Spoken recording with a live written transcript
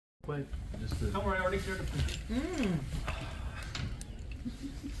quick? Just to... Don't worry, I already cleared the printer.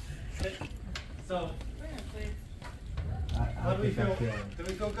 Okay. So, how do we feel? Do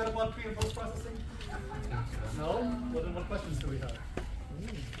we feel good about pre and post processing? No? Well, then what questions do we have?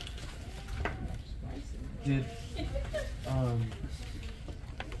 Did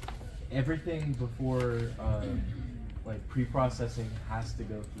everything before like pre-processing has to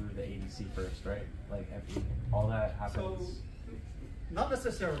go through the ADC first, right? Like all that happens. So, not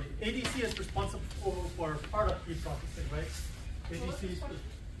necessarily. ADC is responsible for part of pre-processing, right? ADC.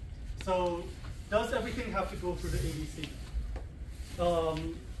 So, does everything have to go through the ADC?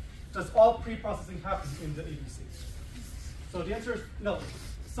 Does all pre-processing happen in the ADC? So the answer is no.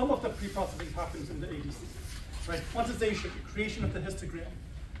 Some of the pre-processing happens in the ADC, right? Quantization, creation of the histogram,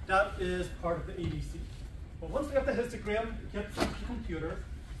 that is part of the ADC. But once we have the histogram, it gets sent to the computer.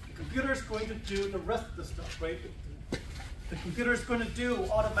 The computer is going to do the rest of the stuff, right? The computer is going to do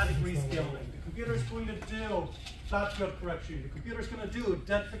automatic rescaling. The computer is going to do flat field correction. The computer is going to do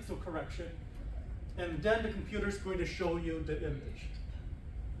dead pixel correction. And then the computer is going to show you the image.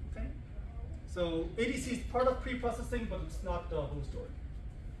 Okay? So ADC is part of pre-processing, but it's not the whole story.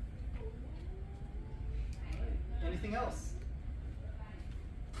 Anything else?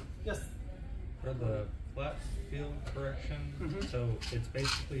 Yes? For the flat field correction, so it's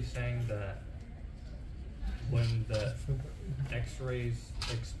basically saying that when the X-rays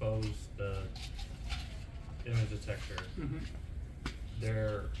expose the image detector,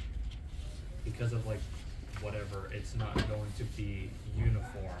 they're, because of like whatever, it's not going to be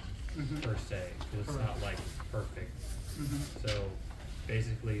uniform per se, because it's not like perfect. So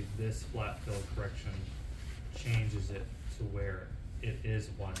basically this flat field correction changes it to where it is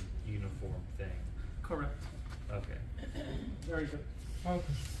one uniform thing. Correct. Okay. Very good.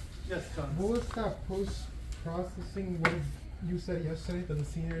 Okay. Yes, John. What was that post-processing? What did you said yesterday that the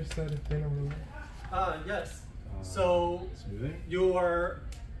senior said it didn't really? Yes. So your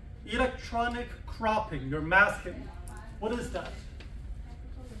electronic cropping, your masking. What is that?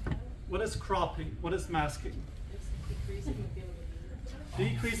 What is cropping? What is masking?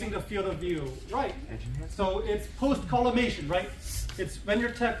 Decreasing the field of view. Right. So it's post-collimation, right? It's when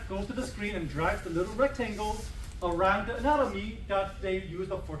your tech goes to the screen and drags the little rectangles around the anatomy that they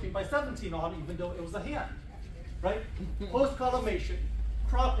used a 14:17 on, even though it was a hand, right? Post-collimation,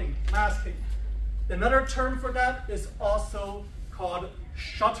 cropping, masking. Another term for that is also called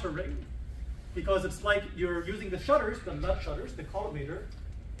shuttering, because it's like you're using the shutters, the nut shutters, the collimator,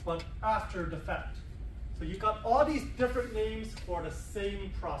 but after the fact. So you've got all these different names for the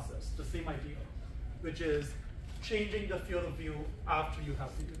same process, the same idea, which is changing the field of view after you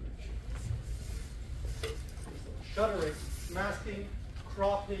have the image. Shuttering, masking,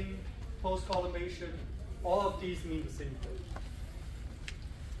 cropping, post-collimation, all of these mean the same thing.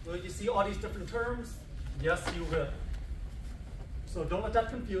 Will you see all these different terms? Yes, you will. So don't let that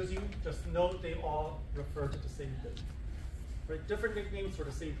confuse you. Just note they all refer to the same thing. Right? Different nicknames for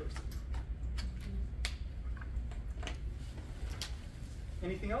the same person.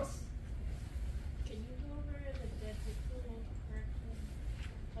 Anything else? Can you go over the dead pixel correction?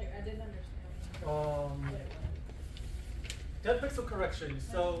 Like, I didn't understand. Dead pixel correction.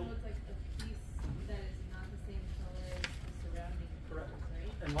 So it's like a piece that is not the same color as the surrounding correct. colors,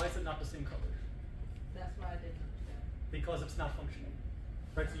 right? And why is it not the same color? That's why I didn't understand. Because it's not functioning.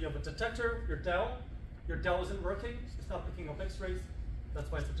 Right? So you have a detector, your dell isn't working, it's not picking up X-rays,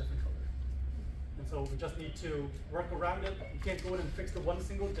 that's why it's a different color. And so we just need to work around it. You can't go in and fix the one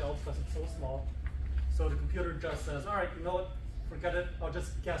single dell because it's so small. So the computer just says, all right, you know what, forget it, I'll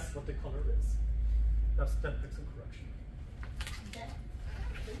just guess what the color is. That's dead pixel correction.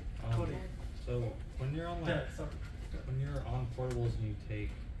 So when you're on like, when you're on portables and you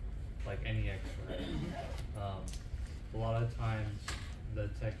take like any X-ray, a lot of times the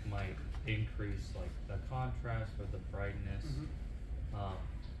tech might increase like the contrast or the brightness.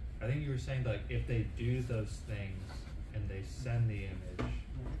 I think you were saying like if they do those things and they send the image,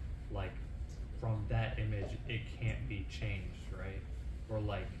 like from that image it can't be changed, right? Or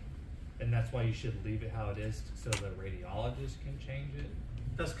like, and that's why you should leave it how it is so the radiologist can change it.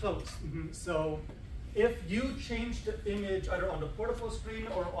 That's close. So if you change the image either on the portable screen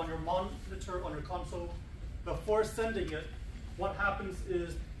or on your monitor, on your console, before sending it, what happens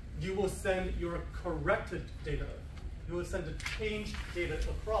is you will send your corrected data. You will send the changed data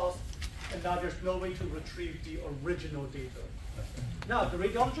across, and now there's no way to retrieve the original data. Now, the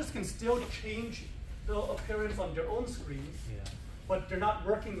radiologist can still change the appearance on their own screens, but they're not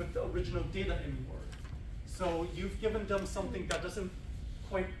working with the original data anymore. So you've given them something that doesn't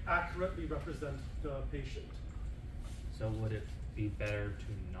quite accurately represent the patient. So would it be better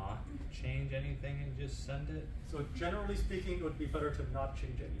to not change anything and just send it? So generally speaking, it would be better to not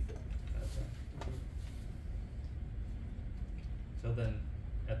change anything. Okay. So then,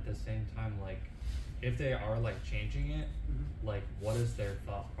 at the same time, like, if they are like changing it, like, what is their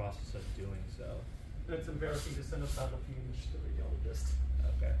thought process of doing so? It's embarrassing to send a bad looking image to the radiologist.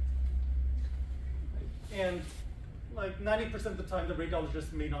 Okay. And like 90% of the time, the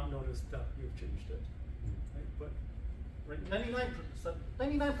radiologist may not notice that you've changed it. Right? But right,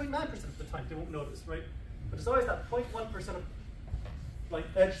 99.9% of the time, they won't notice, right? But there's always that 0.1% of like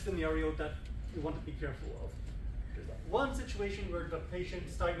edge scenario that you want to be careful of. There's that one situation where the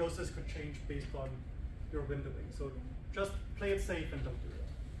patient's diagnosis could change based on your windowing. So just play it safe and don't do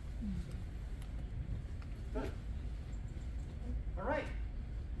that. Good. All right.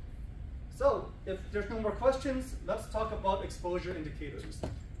 So if there's no more questions, let's talk about exposure indicators.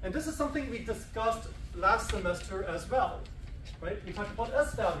 And this is something we discussed last semester as well, right? We talked about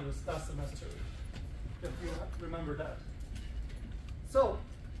S values last semester, if you remember that. So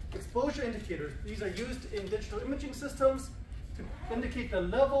exposure indicators, these are used in digital imaging systems to indicate the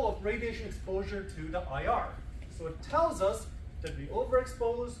level of radiation exposure to the IR. So it tells us, did we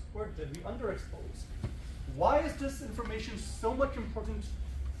overexpose or did we underexpose? Why is this information so much important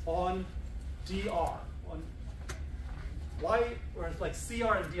on DR? Why, or like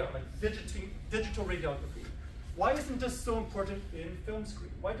CR and DR, like digital radiography? Why isn't this so important in film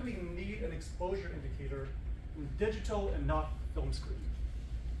screen? Why do we need an exposure indicator in digital and not film screen?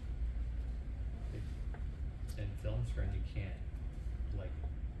 In film screen, you can't like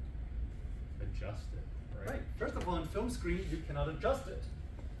adjust it, right? Right. First of all, in film screen, you cannot adjust it,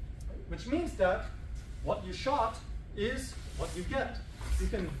 right? Which means that what you shot is what you get. You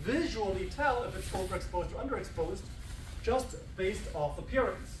can visually tell if it's overexposed or underexposed just based off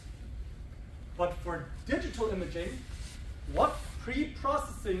appearance. But for digital imaging, what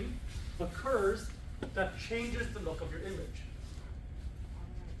pre-processing occurs that changes the look of your image?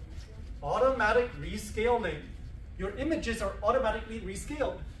 Automatic rescaling. Your images are automatically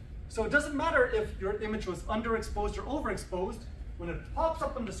rescaled. So it doesn't matter if your image was underexposed or overexposed. When it pops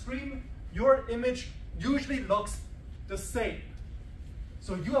up on the screen, your image usually looks the same.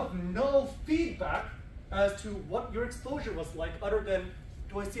 So you have no feedback as to what your exposure was like, other than,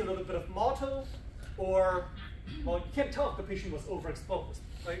 do I see a little bit of motto? Or, well, you can't tell if the patient was overexposed,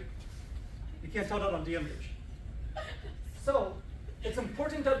 right? You can't tell that on the image. So it's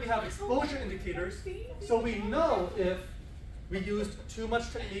important that we have exposure indicators so we know if we used too much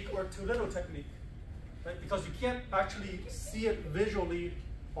technique or too little technique, right? Because you can't actually see it visually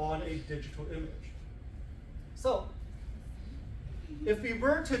on a digital image. So if we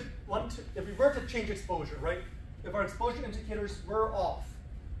were to change exposure, right? If our exposure indicators were off,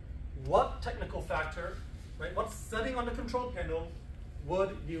 what technical factor, right? What setting on the control panel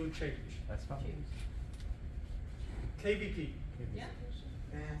would you change? That's fine. KVP. Yeah.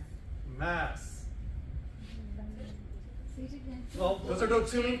 Mass. Well, those are the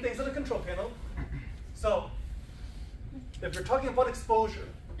two main things on the control panel. So, if you're talking about exposure,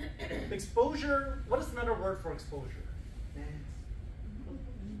 what is another word for exposure?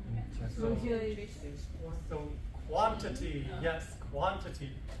 So quantity, yes, quantity.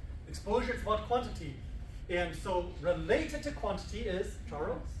 Exposure is about quantity. And so related to quantity is,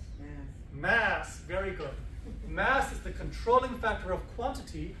 Charles? Mass, very good. Mass is the controlling factor of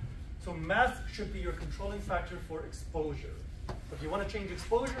quantity, so mass should be your controlling factor for exposure. If you want to change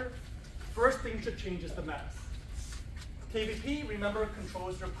exposure, first thing you should change is the mass. KVP, remember,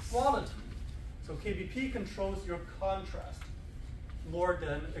 controls your quality. So KVP controls your contrast more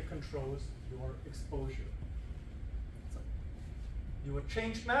than it controls your exposure. So you would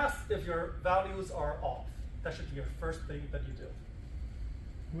change mass if your values are off. That should be your first thing that you do.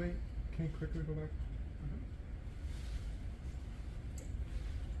 Wait, can you quickly go back?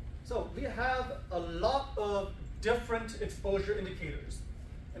 So we have a lot of different exposure indicators.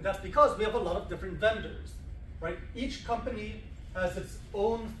 And that's because we have a lot of different vendors, right? Each company has its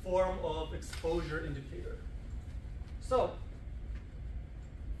own form of exposure indicator. So,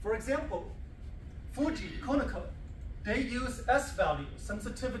 for example, Fuji, Konica, they use S value,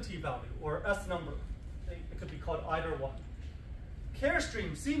 sensitivity value, or S number. It could be called either one.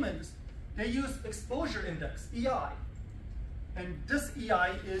 Carestream, Siemens, they use exposure index, EI. And this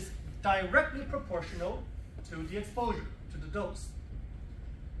EI is directly proportional to the exposure, to the dose.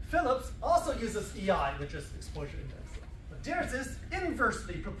 Philips also uses EI, which is exposure index. But theirs is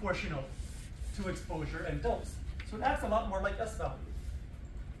inversely proportional to exposure and dose. So it acts a lot more like S value.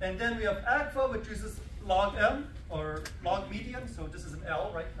 And then we have AGFA, which uses log M, or log median. So this is an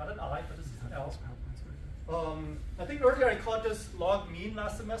L, right? Not an I, but this is an L. I think earlier I called this log mean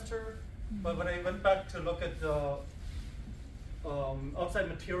last semester, but when I went back to look at the outside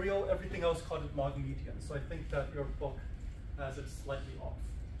material, everything else called it log median. So I think that your book has it slightly off.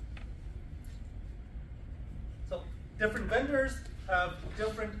 So different vendors have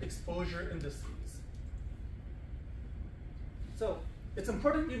different exposure indices. So it's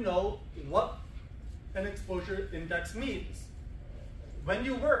important you know what an exposure index means. When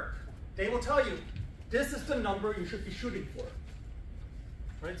you work, they will tell you, this is the number you should be shooting for.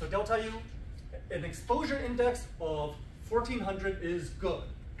 Right? So they'll tell you an exposure index of 1400 is good.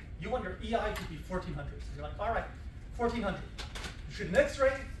 You want your EI to be 1400. So you're like, all right, 1400. You shoot an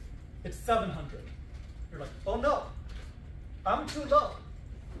X-ray, it's 700. You're like, oh no, I'm too low.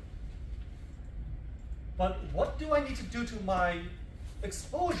 But what do I need to do to my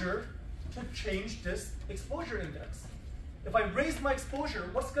exposure to change this exposure index? If I raise my exposure,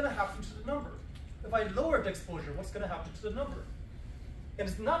 what's going to happen to the number? If I lower the exposure, what's going to happen to the number? And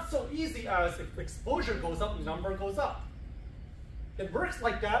it's not so easy as if exposure goes up, number goes up. It works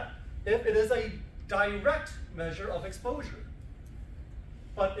like that if it is a direct measure of exposure.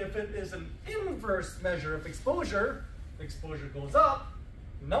 But if it is an inverse measure of exposure, exposure goes up,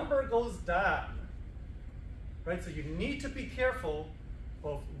 number goes down. Right? So you need to be careful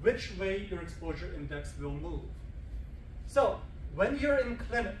of which way your exposure index will move. So when you're in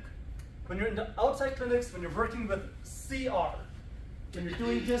clinic, when you're in the outside clinics, when you're working with CR, when you're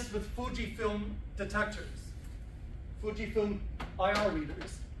doing this with Fujifilm detectors, Fujifilm IR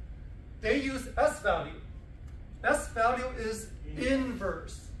readers, they use S value. S value is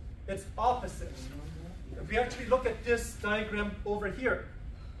inverse. It's opposite. If we actually look at this diagram over here,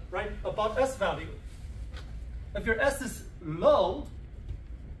 right, about S value, if your S is low,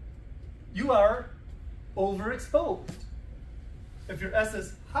 you are overexposed. If your S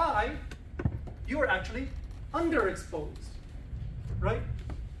is high, you are actually underexposed, right?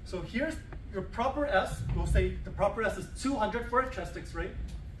 So here's your proper S. We'll say the proper S is 200 for a chest X-ray.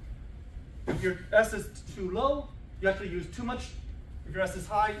 If your S is too low, you actually use too much. If your S is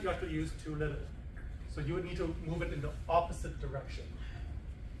high, you actually use too little. So you would need to move it in the opposite direction.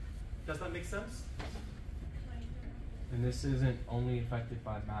 Does that make sense? And this isn't only affected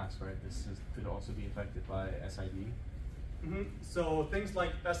by mass, right? Could also be affected by SID. Mm-hmm. So things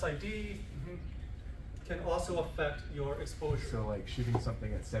like SID can also affect your exposure. So like shooting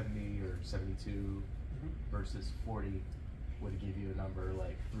something at 70 or 72 versus 40 would give you a number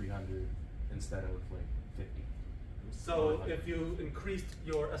like 300 instead of like 50. So if you increased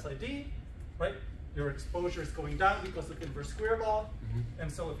your SID, right, your exposure is going down because of inverse square law. And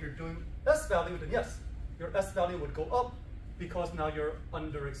so if you're doing S value, then yes, your S value would go up because now you're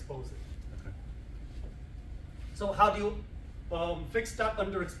underexposing. Okay. So how do you fix that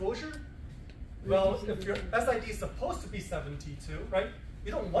underexposure? Well, if your SID is supposed to be 72, right,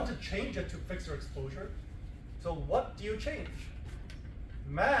 you don't want to change it to fix your exposure. So what do you change?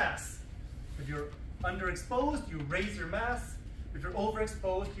 Mass. If you're underexposed, you raise your mass. If you're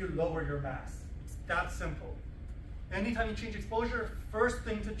overexposed, you lower your mass. It's that simple. Anytime you change exposure, first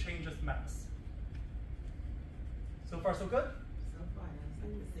thing to change is mass. So far, so good? So far, that's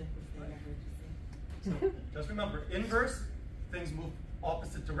like the simplest thing I heard you say. So just remember, inverse, things move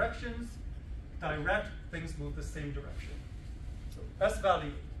opposite directions. Direct, things move the same direction. So S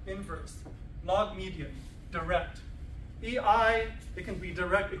value, inverse. Log median, direct. EI, it can be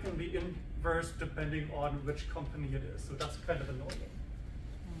direct, it can be inverse, depending on which company it is. So that's kind of annoying.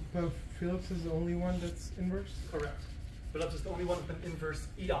 But Philips is the only one that's inverse? Correct. Philips is the only one with an inverse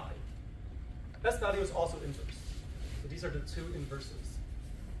EI. S value is also inverse. So these are the two inverses.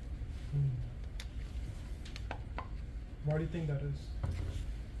 Why do you think that is?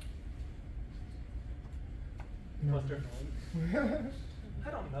 Because they're annoying. I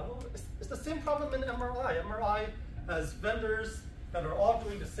don't know. It's the same problem in MRI. MRI has vendors that are all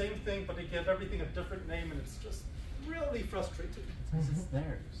doing the same thing, but they give everything a different name, and it's just really frustrating. Because it's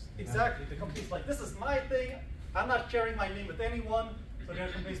theirs. Exactly. The company's like, this is my thing. I'm not sharing my name with anyone. So the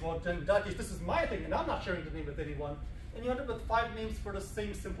other company's, well, then in that case, this is my thing, and I'm not sharing the name with anyone. And you end up with 5 names for the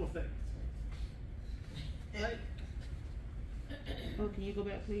same simple thing. Right? Oh, can you go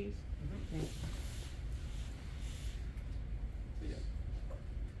back, please? Thank you. So, yeah.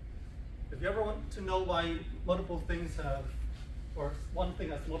 If you ever want to know why multiple things have, or one thing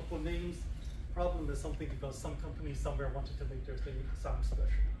has multiple names, problem is something because some company somewhere wanted to make their thing sound special.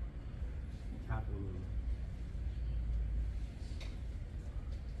 Capitalism.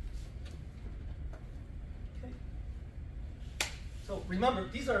 Okay. So remember,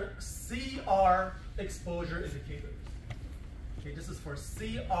 these are CR exposure indicators. Okay, this is for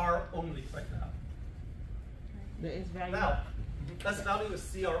CR only right now. The S value. Now, S value is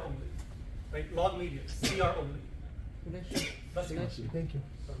CR only, right? Log median, CR only. Bless you. Thank you.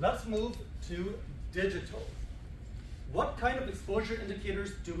 So let's move to digital. What kind of exposure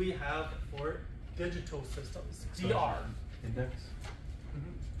indicators do we have for digital systems? DR. Index.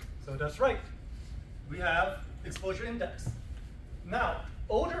 So that's right. We have exposure index. Now,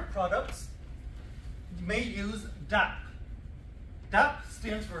 older products may use DAP. DAP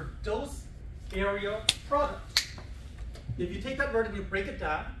stands for dose area product. If you take that word and you break it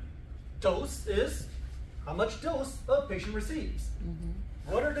down, dose is how much dose a patient receives.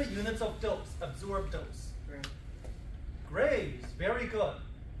 What are the units of dose, absorbed dose? Grays, very good.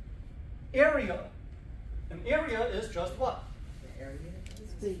 Area. An area is just what? The area.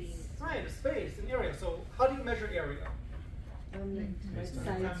 Space. Right, a space, an area. So how do you measure area?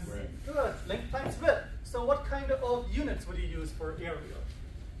 Size. Good, length times width. So what kind of units would you use for area?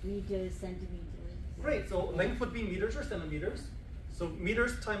 Meters, centimeters. Great, so length would be meters or centimeters. So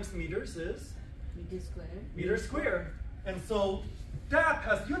meters times meters is? Meter square. Meter squared. And so DAP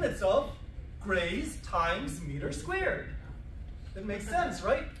has units of grays times meter squared. That makes sense,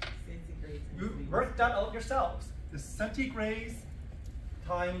 right? Centigrade. You work that out yourselves. The centigrades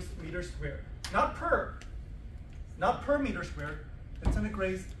times meter squared. Not per meter squared. It's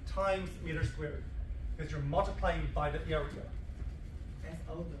centigrades times meter squared. Because you're multiplying by the area. That's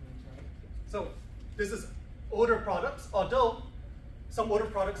older ones, right? So this is older products, although some older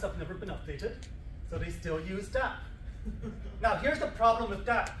products have never been updated. So they still use DAP. Now here's the problem with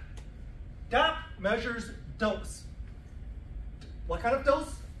DAP. DAP measures dose. What kind of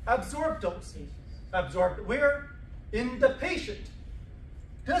dose? Absorbed dose. Absorbed where? In the patient.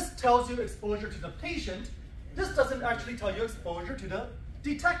 This tells you exposure to the patient. This doesn't actually tell you exposure to the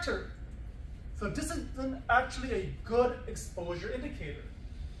detector. So this isn't actually a good exposure indicator.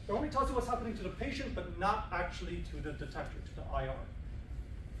 It only tells you what's happening to the patient, but not actually to the detector, to the IR.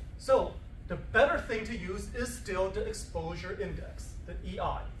 So the better thing to use is still the exposure index, the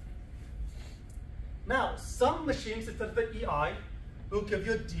EI. Now, some machines, instead of the EI, will give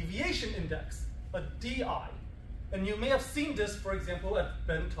you a deviation index, a DI. And you may have seen this, for example, at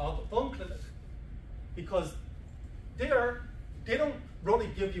Ben Taub Phung Clinic. Because there, they don't really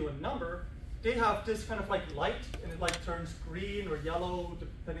give you a number. They have this kind of like light, and it like turns green or yellow,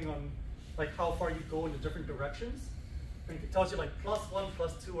 depending on like how far you go in the different directions. And it tells you like +1,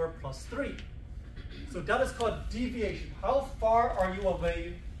 +2, or +3. So that is called deviation. How far are you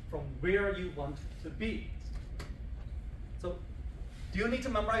away from where you want to be? So do you need to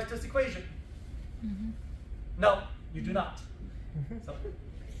memorize this equation? No, you do not. So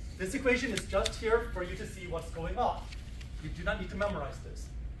this equation is just here for you to see what's going on. You do not need to memorize this.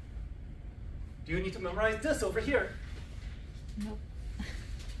 Do you need to memorize this over here? Nope.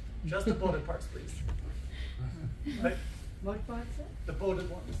 Just the bolded parts, please. Right? What parts, sir? The bolded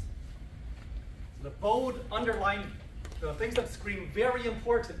ones. So the bold, underlined, the things that scream very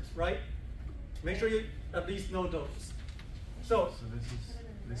important, right? Make sure you at least know those. So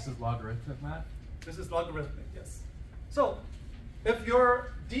this is logarithmic math? this is logarithmic, yes. So if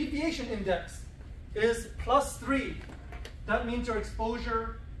your deviation index is +3, that means your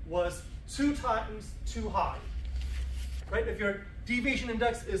exposure was 2 times too high. Right? If your deviation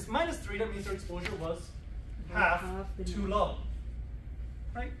index is -3, that means your exposure was half too low.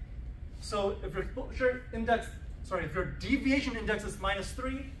 Right? So if your exposure index, sorry, if your deviation index is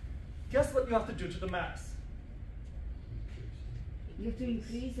 -3, guess what you have to do to the mass? You have to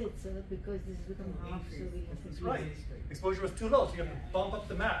increase it, sir, because this has become half, so we have to That's increase right. it. Exposure was too low, so you have to bump up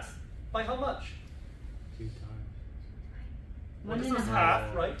the mass. By how much? 2 times. Well, One this and a is half.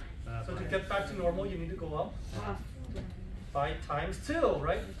 half, right? So to get back to normal, you need to go up Half. by ×2,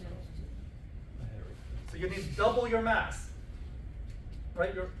 right? So you need to double your mass,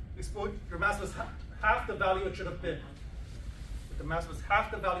 right? Your mass was half the value it should have been. If the mass was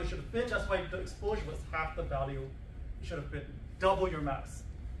half the value it should have been, that's why the exposure was half the value it should have been. Double your mass.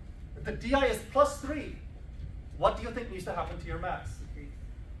 If the DI is +3, what do you think needs to happen to your mass?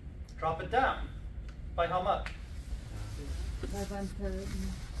 Drop it down. By how much? By 1/3.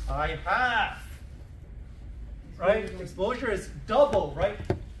 By half. Right? Exposure is double, right?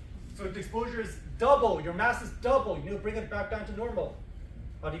 So if the exposure is double, your mass is double, you need to bring it back down to normal.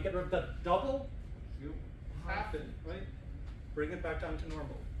 How do you get rid of that double? You half it, right? Bring it back down to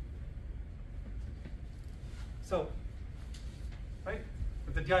normal. So, right?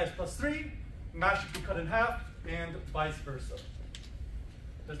 If the DI is +3, mass should be cut in half, and vice versa.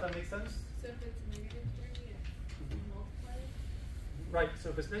 Does that make sense? So if it's -3, you multiply it? Right, so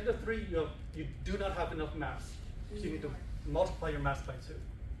if it's -3, you do not have enough mass. So you need to multiply your mass by 2.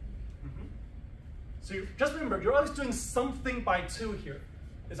 So just remember, you're always doing something by 2 here.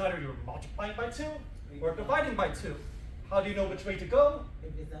 It's either you're multiplying by 2 or dividing by 2. How do you know which way to go?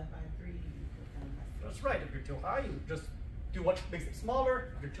 If it's up by 3, you put down by 6. That's right. If you're too high, you just do what makes it smaller.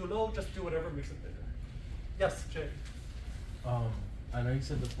 If you're too low, just do whatever makes it bigger. Yes, Jay? I know you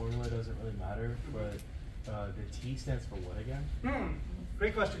said the formula doesn't really matter, but the T stands for what again?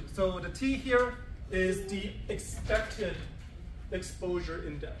 Great question. So the T here is the expected exposure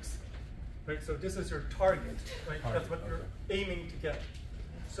index. Right? So this is your target. Right? That's what you're aiming to get.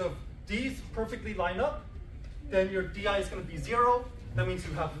 So if these perfectly line up, then your DI is going to be 0. That means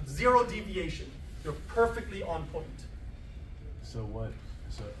you have 0 deviation. You're perfectly on point. So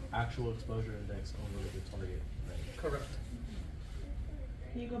actual exposure index over the target, right? Correct.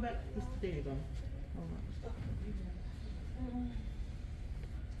 Can you go back? There you go. Hold on.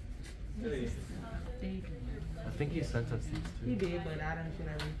 There you go. I think he sent us these He two. did, but I didn't feel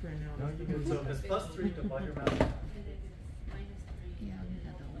like reprinting No, out. you can So if it's plus 3, divide your mass.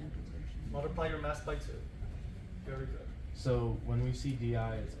 Multiply your mass by 2. Very good. So when we see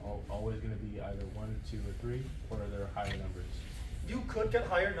DI, it's always going to be either 1, 2, or 3, or are there higher numbers? You could get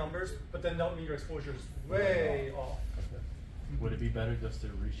higher numbers, but then that would mean your exposure is way off. Okay. Would it be better just to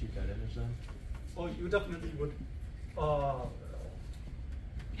reshoot that image then? Oh, you definitely would.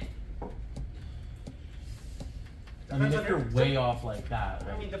 I mean, Depends if on you're your- way off like that,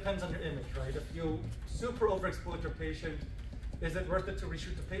 I mean, right? depends on your image, right? If you super overexpose your patient, is it worth it to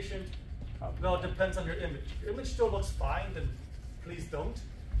reshoot the patient? Probably Well, it not. depends on your image. If your image still looks fine, then please don't.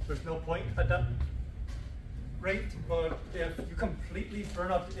 There's no point at that rate. But if you completely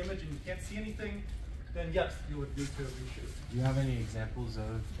burn out the image and you can't see anything, then yes, you would need to reshoot. Do you have any examples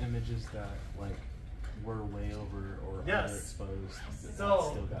of images that like were way over or Yes. underexposed that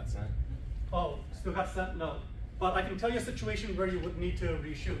So- still got sent? Oh, still got sent? No. But I can tell you a situation where you would need to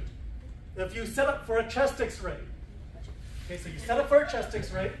reshoot. If you set up for a chest x-ray, okay, so you set up for a chest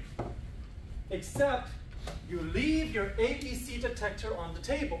x-ray, except you leave your AEC detector on the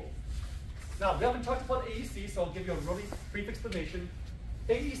table. Now, we haven't talked about AEC, so I'll give you a really brief explanation.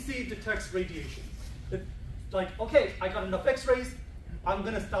 AEC detects radiation. It's like, okay, I got enough x-rays, I'm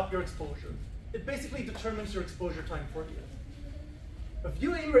gonna stop your exposure. It basically determines your exposure time for you. If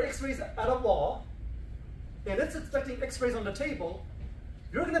you aim your x-rays at a wall, and it's expecting x-rays on the table,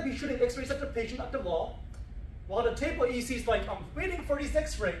 you're gonna be shooting x-rays at the patient at the wall, while the table AEC is like, I'm waiting for these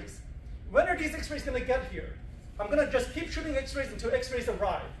x-rays. When are these x-rays gonna get here? I'm gonna just keep shooting x-rays until x-rays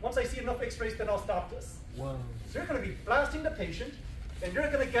arrive. Once I see enough x-rays, then I'll stop this. Whoa. So you're gonna be blasting the patient, and you're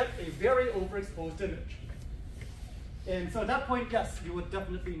gonna get a very overexposed image. And so at that point, yes, you would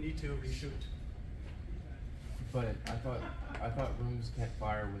definitely need to reshoot. But I thought rooms can't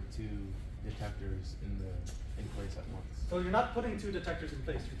fire with 2 detectors in place at once. So you're not putting 2 detectors in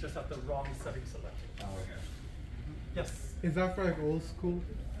place, you just have the wrong setting selected. Oh, okay. Yes. Is that for like old school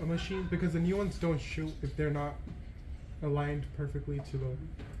machines? Because the new ones don't shoot if they're not aligned perfectly to the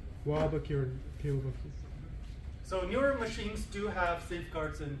wall, but your cable book. So newer machines do have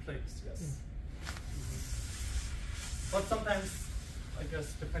safeguards in place, yes. But sometimes, I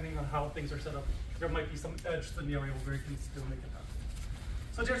guess, depending on how things are set up, there might be some edge scenario where you can still make it happen.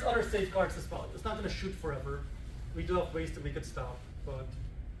 So there's other safeguards as well. It's not going to shoot forever. We do have ways to make it stop, but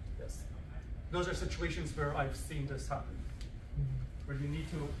yes. Those are situations where I've seen this happen, where you need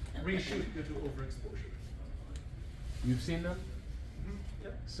to reshoot due to overexposure. You've seen them?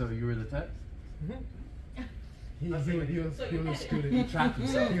 Yep. So you were the tech? He was a student. He trapped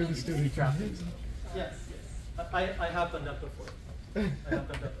himself. He was a student. He trapped himself. Yes, yes. I have done that before. I have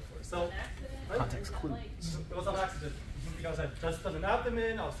done that before. So, right? Context clue. It was an accident because I just done an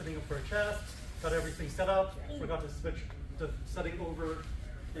abdomen, I was sitting up for a chest, got everything set up, forgot to switch the setting over,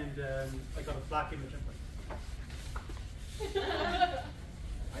 and then I got a black image.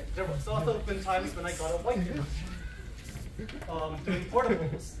 There was also been times when I got a white image doing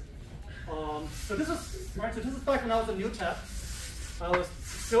portables. So this is back when I was a new tech. I was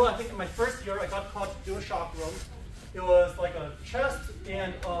still, I think in my first year, I got called to do a shock room. It was like a chest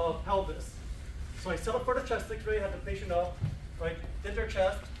and a pelvis. So I set up for the chest x-ray, had the patient up, right, did their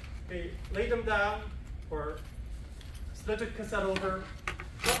chest, they laid them down, or slid the cassette over,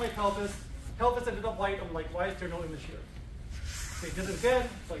 got my pelvis, pelvis ended up white. I'm like, why is there no image here? They did it again,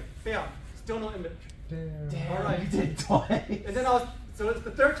 it's like, bam, still no image. Damn. All right. You did twice. And then so it's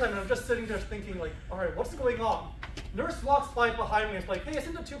the 3rd time, and I'm just sitting there thinking like, all right, what's going on? Nurse walks by behind me and is like, hey,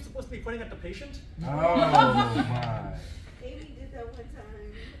 isn't the tube supposed to be pointing at the patient? Oh my. Amy did that one time,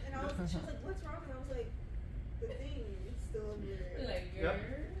 and she was like, "What's wrong?" And I was like, "The thing is still in there." Like, Yep.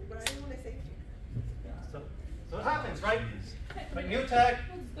 But I didn't want to say anything. So So it happens, right? Like new tech,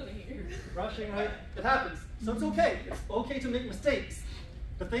 I'm just gonna hear. rushing, right? It happens. So it's okay. It's okay to make mistakes.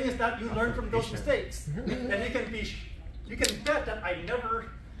 The thing is that you learn from those mistakes, and you can bet that I never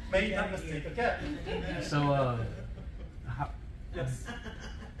made that mistake again. So, Yes.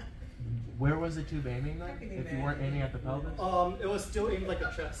 where was the tube aiming then? If you weren't aiming at the pelvis? It was still aimed like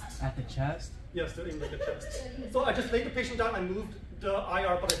a chest. At the chest? Yes, still aimed like a chest. So I just laid the patient down. I moved the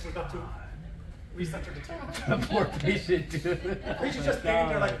IR, but I forgot to recenter the tube. The poor patient, dude. The patient just standing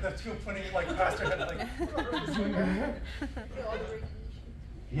there like the tube pointing like past her head, like.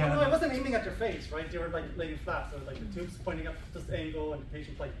 Yeah. No, I wasn't aiming at your face, right? They were like laying flat, so like the tube's pointing up this angle, and the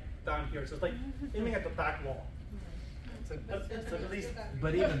patient's like down here, so it's like aiming at the back wall. So at least.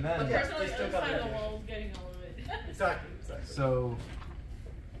 But even then. But yeah, Personally, they still other got side of the radiation. wall is getting all of it. Exactly. So,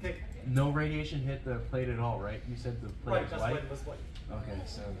 Okay. no radiation hit the plate at all, right? You said the plate Right, was that's white? why it was white. Okay,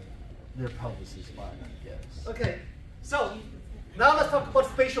 so their pelvis is fine, I guess. Okay, so now let's talk about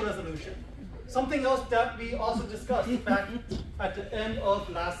spatial resolution. Something else that we also discussed back at the end of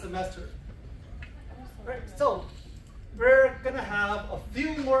last semester. Right, so we're gonna have a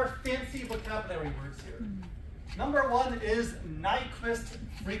few more fancy vocabulary words here. Number one is Nyquist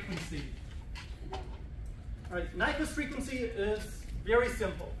frequency. All right, Nyquist frequency is very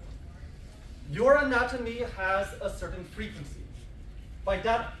simple. Your anatomy has a certain frequency. By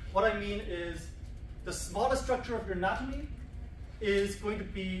that, what I mean is the smallest structure of your anatomy is going to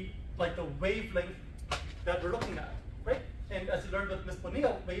be like the wavelength that we're looking at, right? And as you learned with Ms.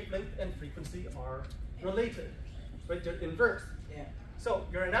 Bonilla, wavelength and frequency are related, right? They're inverse. Yeah. So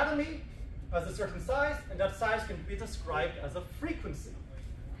your anatomy has a certain size, and that size can be described as a frequency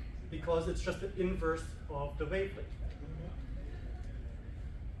because it's just the inverse of the wavelength.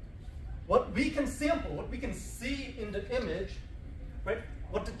 What we can sample, what we can see in the image, right?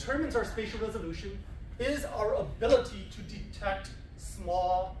 What determines our spatial resolution is our ability to detect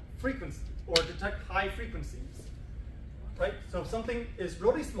small frequencies or detect high frequencies, right? So if something is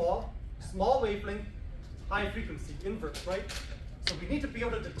really small, small wavelength, high frequency, inverse, right? So we need to be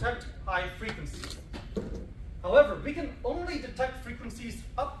able to detect high frequencies. However, we can only detect frequencies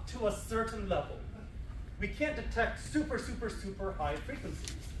up to a certain level. We can't detect super, super, super high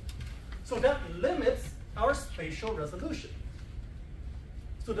frequencies. So that limits our spatial resolution.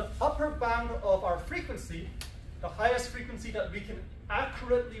 So the upper bound of our frequency, the highest frequency that we can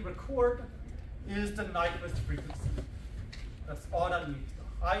accurately record, is the Nyquist frequency. That's all that means,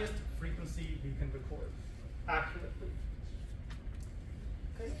 the highest frequency we can record accurately.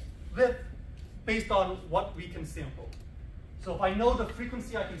 Okay? Based on what we can sample. So if I know the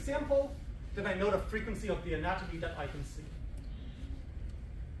frequency I can sample, then I know the frequency of the anatomy that I can see.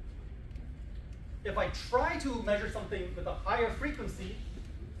 If I try to measure something with a higher frequency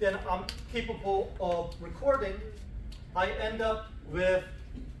than I'm capable of recording, I end up with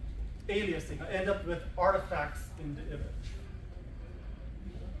aliasing. I end up with artifacts in the image.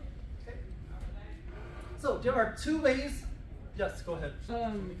 Okay. So there are two ways. Yes, go ahead.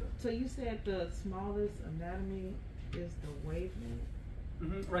 So you said the smallest anatomy is the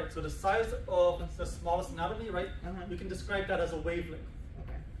wavelength? Right, so the size of the smallest anatomy, right? Uh-huh. You can describe that as a wavelength.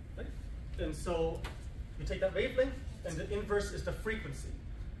 Okay. Right? And so you take that wavelength, and the inverse is the frequency.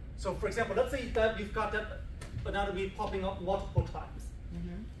 So for example, let's say that you've got that anatomy popping up multiple times.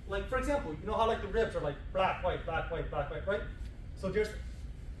 Like for example, you know how like the ribs are like black, white, black, white, black, white, right? So there's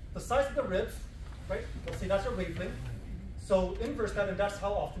the size of the ribs, right? Let's say that's your wavelength. So inverse that, and that's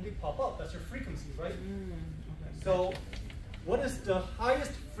how often they pop up. That's your frequency, right? Okay. So what is the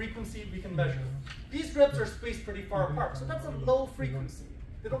highest frequency we can measure? These ribs are spaced pretty far apart, so that's a low frequency.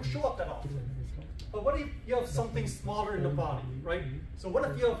 They don't show up that often. But what if you have something smaller in the body, right? So what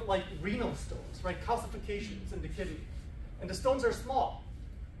if you have like renal stones, right? Calcifications in the kidney, and the stones are small.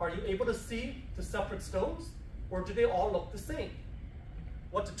 Are you able to see the separate stones, or do they all look the same?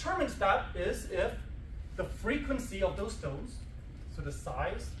 What determines that is if the frequency of those stones, so the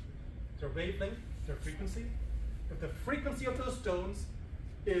size, their wavelength, their frequency, if the frequency of those stones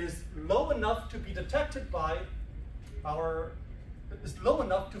is low enough to be detected by is low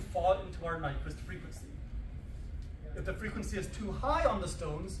enough to fall into our Nyquist frequency. If the frequency is too high on the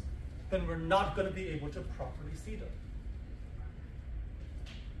stones, then we're not going to be able to properly see them.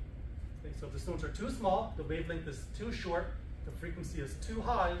 Okay, so if the stones are too small, the wavelength is too short, the frequency is too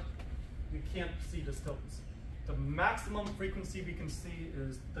high, we can't see the stones. The maximum frequency we can see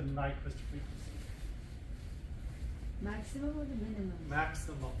is the Nyquist frequency. Maximum or the minimum?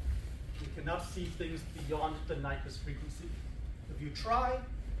 Maximum. We cannot see things beyond the Nyquist frequency. If you try,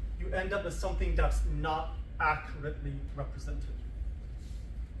 you end up with something that's not accurately represented.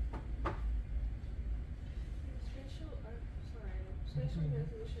 spatial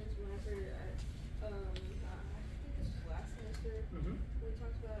resolution is whenever I think this was last semester, Mhm. we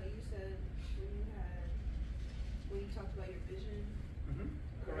talked about, you said when you talked about your vision.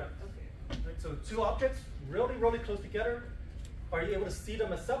 Correct. Okay. Right, so two objects really, really close together. Are you able to see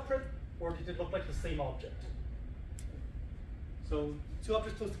them as separate, or did it look like the same object? So two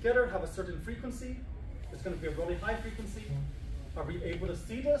objects close together have a certain frequency. It's going to be a really high frequency. Are we able to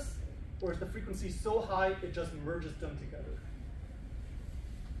see this, or is the frequency so high it just merges them together?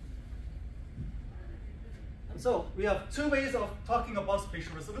 And so we have two ways of talking about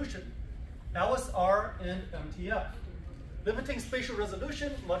spatial resolution: LSR and MTF. Limiting spatial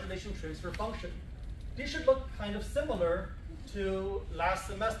resolution, modulation transfer function. These should look kind of similar to last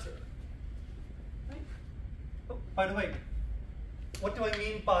semester. Right? Oh, by the way, what do I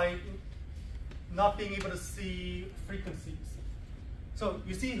mean by not being able to see frequencies? So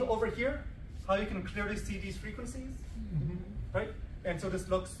you see over here how you can clearly see these frequencies, right? And so this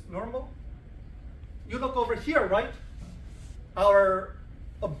looks normal. You look over here, right? Our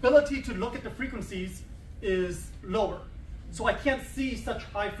ability to look at the frequencies is lower. So I can't see such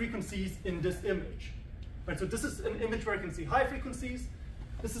high frequencies in this image. Right? So this is an image where I can see high frequencies.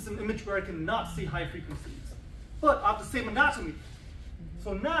 This is an image where I cannot see high frequencies. But I have the same anatomy.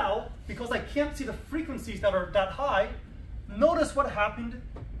 So now, because I can't see the frequencies that are that high, notice what happened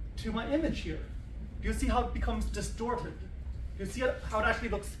to my image here. Do you see how it becomes distorted? Do you see how it actually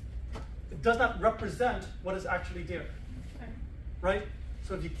looks? It does not represent what is actually there. Right?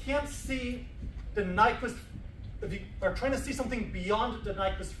 So if you can't see the Nyquist, if you are trying to see something beyond the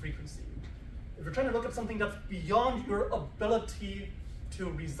Nyquist frequency, if you're trying to look at something that's beyond your ability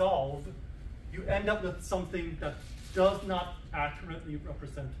to resolve, you end up with something that does not accurately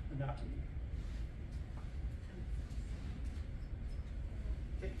represent anatomy.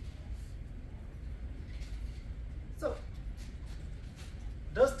 Okay. So,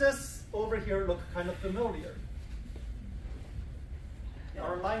 does this over here look kind of familiar?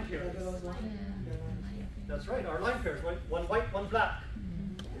 Our line pairs. That's right, our line pairs, right? One white, one black.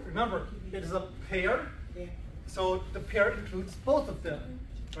 Remember, it is a pair, so the pair includes both of them,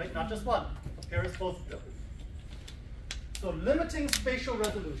 right? Not just one. A pair is both of them. So limiting spatial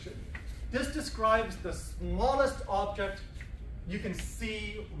resolution. This describes the smallest object you can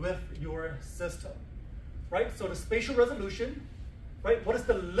see with your system, right? So the spatial resolution, right? What is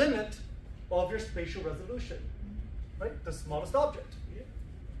the limit of your spatial resolution, right? The smallest object.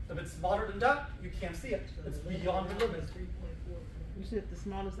 If it's smaller than that, you can't see it. It's beyond the limit. You said the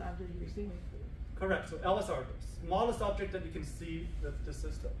smallest object you can see. Correct. So LSR, the smallest object that you can see with the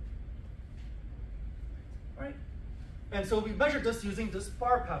system. All right? And so we measured this using this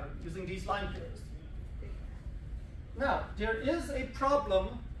bar pattern, using these line pairs. Now, there is a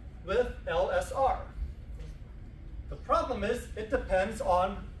problem with LSR. The problem is it depends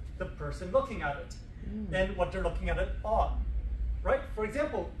on the person looking at it and what they're looking at it on. Right? For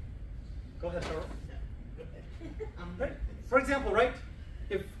example, go ahead, Cheryl. Right? For example, right?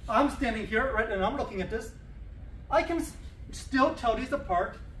 If I'm standing here, right, and I'm looking at this, I can still tell these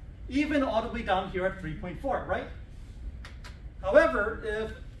apart, even all the way down here at 3.4, right? However,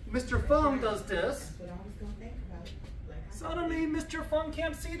 if Mr. Phung does this, suddenly Mr. Phung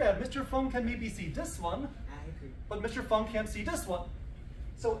can't see that. Mr. Phung can maybe see this one, but Mr. Phung can't see this one.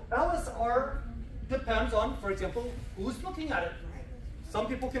 So LSR depends on, for example, who's looking at it. Some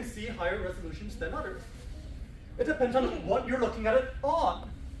people can see higher resolutions than others. It depends on what you're looking at it on,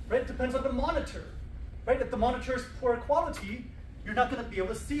 right? It depends on the monitor, right? If the monitor is poor quality, you're not going to be able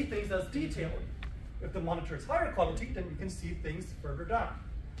to see things as detailed. If the monitor is higher quality, then you can see things further down.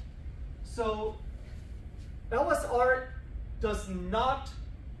 So LSR does not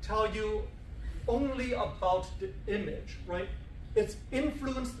tell you only about the image, right? It's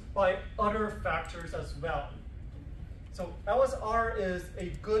influenced by other factors as well. So LSR is a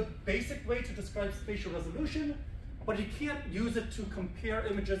good basic way to describe spatial resolution, but you can't use it to compare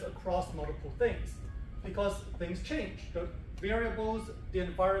images across multiple things because things change. The variables, the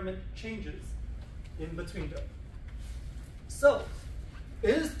environment changes in between them. So,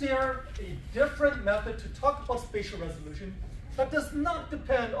 is there a different method to talk about spatial resolution that does not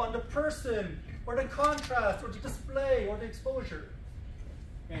depend on the person, or the contrast, or the display, or the exposure?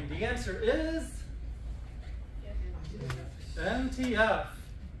 And the answer is MTF.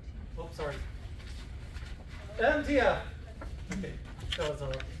 Oh, sorry. MTF. Okay, that was Go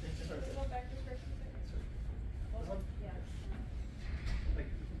back to first this one? Yeah. I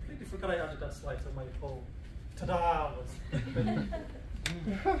completely forgot I added that slide, so my whole ta-da was.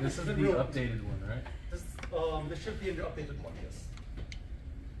 This is the Real- updated one, right? This should be in the updated one, yes.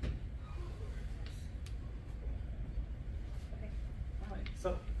 Okay.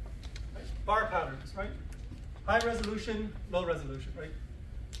 high resolution, low resolution, right?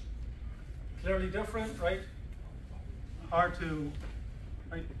 Clearly different, right? Hard to,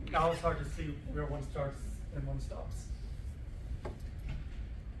 right? Now it's hard to see where one starts and one stops.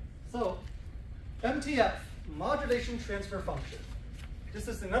 So, MTF, modulation transfer function. This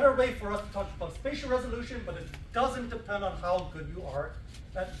is another way for us to talk about spatial resolution, but it doesn't depend on how good you are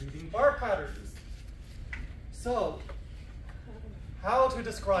at reading bar patterns. So, how to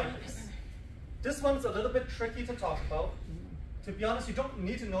describe this? This one's a little bit tricky to talk about. To be honest, you don't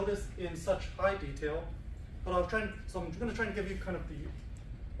need to know this in such high detail, but I'm going to try and give you kind of the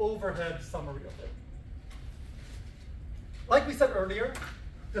overhead summary of it. Like we said earlier,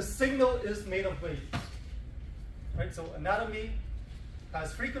 the signal is made of waves, right? So anatomy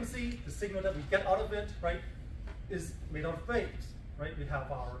has frequency. The signal that we get out of it, right, is made out of waves, right? We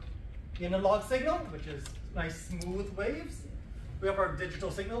have our analog signal, which is nice smooth waves. We have our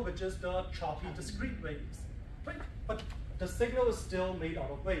digital signal, which is the choppy discrete waves, right? But the signal is still made out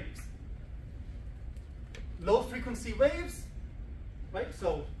of waves. Low frequency waves, right?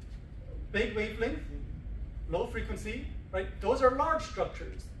 So big wavelength, low frequency, right? Those are large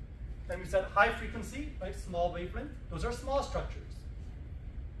structures. And we said high frequency, right? Small wavelength, those are small structures.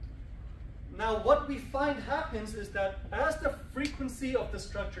 Now what we find happens is that as the frequency of the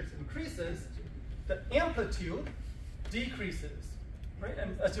structures increases, the amplitude decreases, right?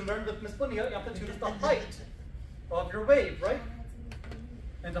 And as you learned with Ms. Bunia, amplitude is the height of your wave, right?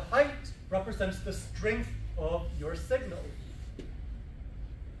 And the height represents the strength of your signal.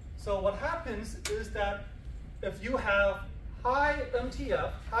 So what happens is that if you have high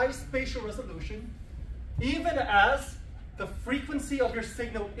MTF, high spatial resolution, even as the frequency of your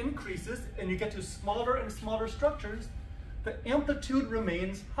signal increases and you get to smaller and smaller structures, the amplitude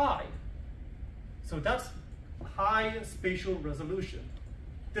remains high. So that's high spatial resolution.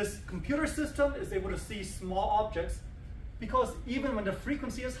 This computer system is able to see small objects because even when the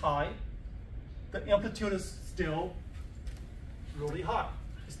frequency is high, the amplitude is still really high.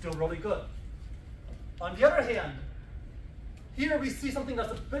 It's still really good. On the other hand, here we see something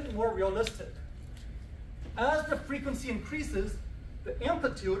that's a bit more realistic. As the frequency increases, the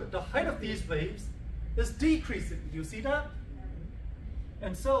amplitude, the height of these waves, is decreasing. Do you see that?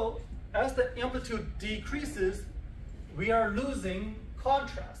 And so, as the amplitude decreases, we are losing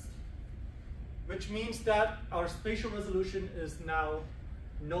contrast, which means that our spatial resolution is now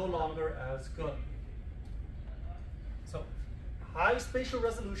no longer as good. So, high spatial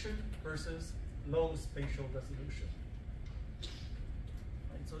resolution versus low spatial resolution.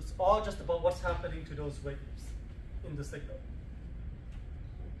 Right, so it's all just about what's happening to those waves in the signal.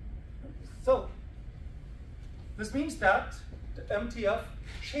 So, this means that the MTF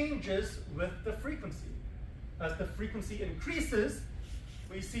changes with the frequency. As the frequency increases,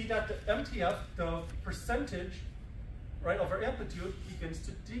 we see that the MTF, the percentage, right, of our amplitude begins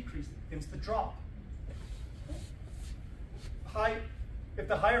to decrease, begins to drop. If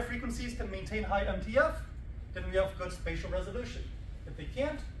the higher frequencies can maintain high MTF, then we have good spatial resolution. If they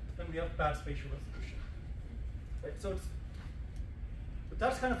can't, then we have bad spatial resolution. Right? So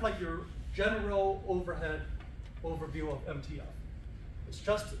that's kind of like your general overhead overview of MTF. It's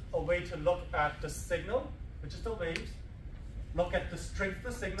just a way to look at the signal, which is the waves, look at the strength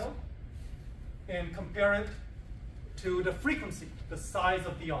of the signal, and compare it to the frequency, the size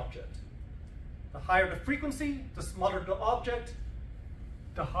of the object. The higher the frequency, the smaller the object,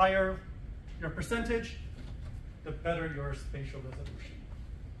 the higher your percentage, the better your spatial resolution.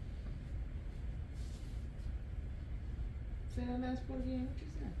 Say that last part again, what you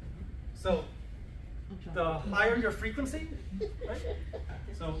said? So, the higher your frequency, right?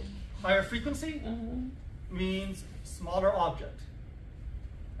 So, higher frequency means smaller object,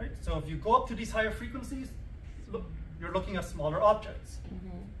 right? So if you go up to these higher frequencies, look, you're looking at smaller objects.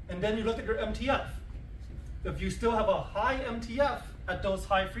 And then you look at your MTF. If you still have a high MTF at those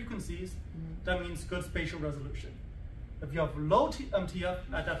high frequencies, that means good spatial resolution. If you have low MTF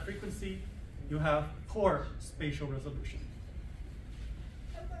at that frequency, you have poor spatial resolution.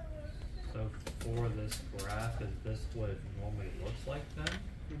 So for this graph, is this what it normally looks like then?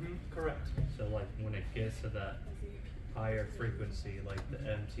 Correct. So like when it gets to that higher frequency, like the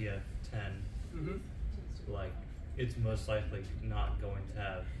MTF 10, like it's most likely not going to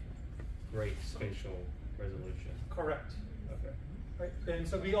have great spatial resolution. Correct. Okay. Right. And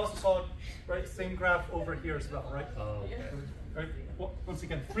so we also saw, right, same graph over here as well, right? Oh, okay. Right. Well, once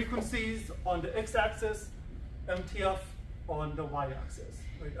again, frequencies on the x-axis, MTF on the y-axis,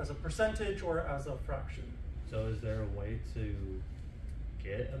 right, as a percentage or as a fraction. So is there a way to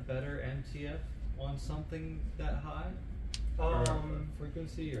get a better MTF on something that high? Or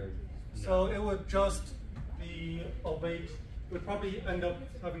frequency or no? So it would just be a way, you would probably end up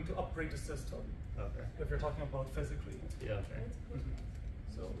having to upgrade the system Okay. if you're talking about physically. Yeah, okay.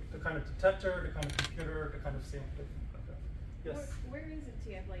 So the kind of detector, the kind of computer, the kind of sampling. Okay. Yes? Where is it,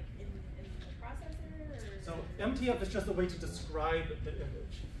 TF? Like in the processor? Or So MTF is just a way to describe the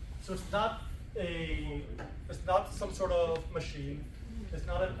image. So it's not some sort of machine. It's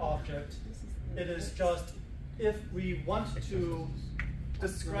not an object. It is just if we want to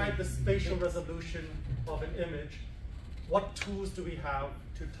describe the spatial resolution of an image, what tools do we have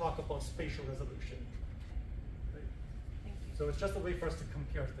to talk about spatial resolution? Right? Thank you. So it's just a way for us to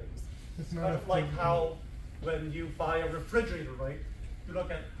compare things. It's not Kind a of like physical- how when you buy a refrigerator, right? You look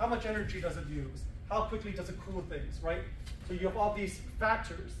at how much energy does it use? How quickly does it cool things, right? So you have all these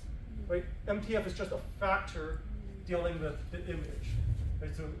factors, right? MTF is just a factor dealing with the image.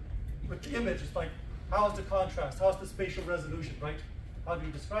 Right? So with the image, it's like, how is the contrast? How is the spatial resolution, right? How do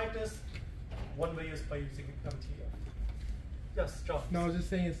you describe this? One way is by using MTF. Yes, John? No, I was just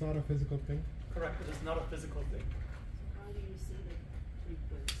saying it's not a physical thing. Correct, it is not a physical thing. How do you see the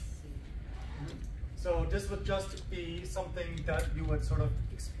frequency? So this would just be something that you would sort of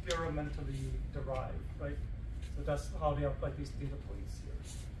experimentally derive, right? So that's how they have like these data points here.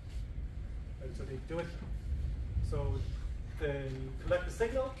 Right, so they do it. So they collect the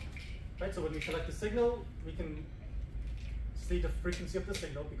signal, right? So when we collect the signal, we can see the frequency of the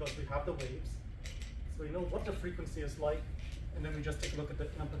signal because we have the waves. So we know what the frequency is like, and then we just take a look at the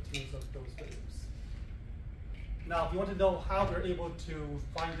amplitudes of those waves. Now, if you want to know how we're able to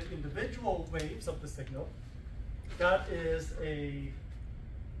find the individual waves of the signal, that is a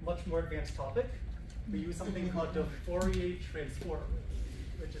much more advanced topic. We use something called the Fourier transform,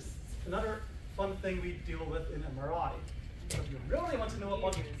 which is another fun thing we deal with in MRI. So if you really want to know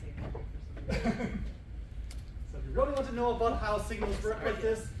about so if you really want to know about how signals work like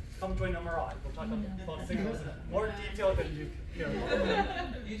this, come join MRI. We'll talk about signals in more detail than you hear.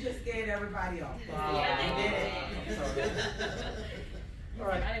 You just scared everybody off. Yeah, You did it. All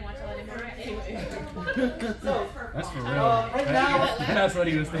right. I didn't watch all that MRI anyway. So, That's for real. right now, That's what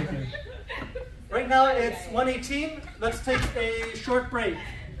he was thinking. right now it's 1:18. Let's take a short break.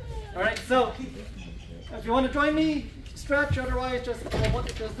 All right. So, if you want to join me, stretch. Otherwise, just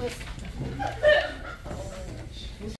this.